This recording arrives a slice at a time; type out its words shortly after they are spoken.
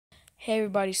Hey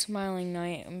everybody, Smiling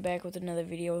Knight. I'm back with another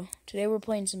video. Today we're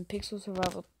playing some Pixel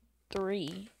Survival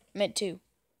 3. Meant 2.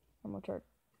 I'm retarded.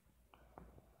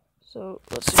 So,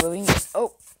 let's see what we can get.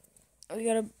 Oh! We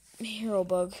got a hero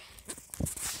bug.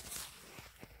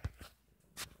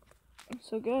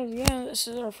 So guys, yeah, this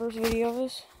is our first video of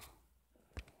this.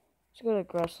 Let's go to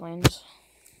grasslands.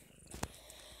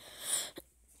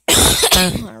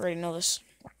 I already know this.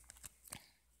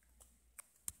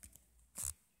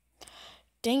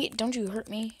 Dang it, don't you hurt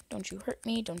me. Don't you hurt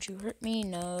me. Don't you hurt me.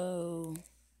 No.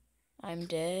 I'm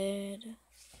dead.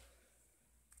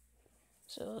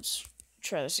 So let's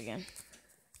try this again.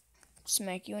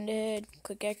 Smack you in the head.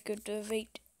 Quick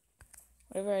activate.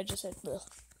 Whatever I just said. Ugh.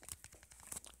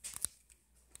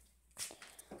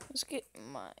 Let's get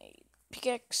my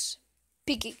pickaxe.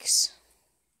 Pickaxe.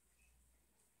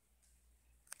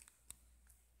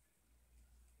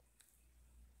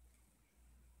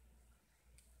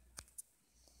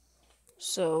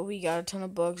 So we got a ton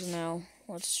of bugs now.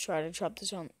 Let's try to chop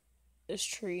this on this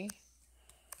tree.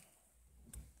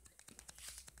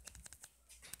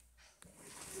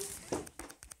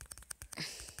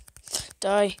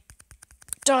 Die.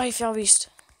 Die, foul beast.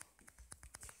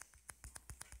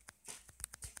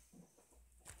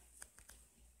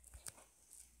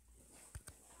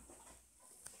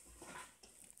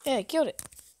 Yeah, I killed it.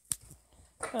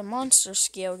 Got a monster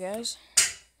scale, guys.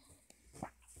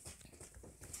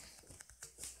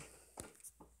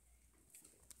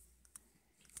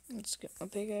 Let's get my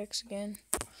pickaxe again.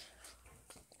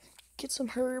 Get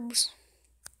some herbs.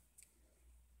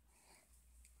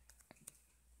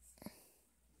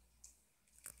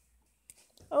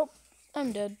 Oh,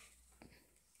 I'm dead.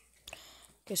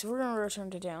 Okay, so we're gonna return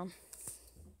to town.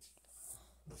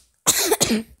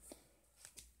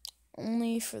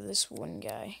 Only for this one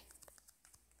guy.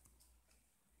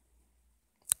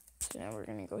 So now we're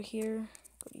gonna go here,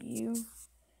 go to you,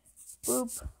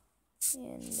 boop,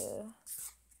 and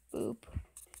boop.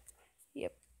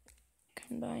 Yep,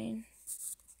 combine.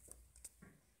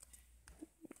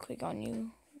 Click on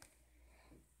you.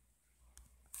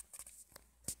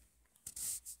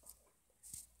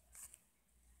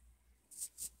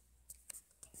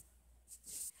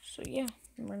 So yeah,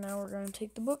 right now we're gonna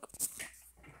take the book,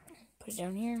 put it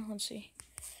down here. Let's see.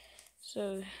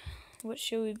 So, what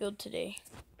should we build today?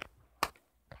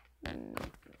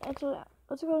 Let's go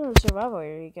to the survival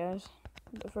area, guys.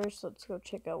 But first, let's go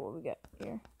check out what we got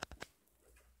here.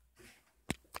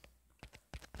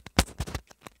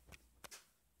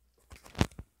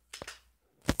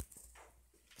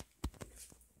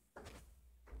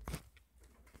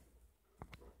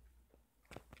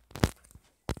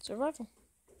 Survival.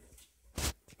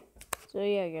 So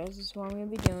yeah, guys, this is what I'm gonna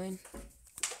be doing.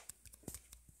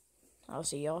 I'll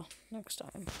see y'all next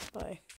time. Bye.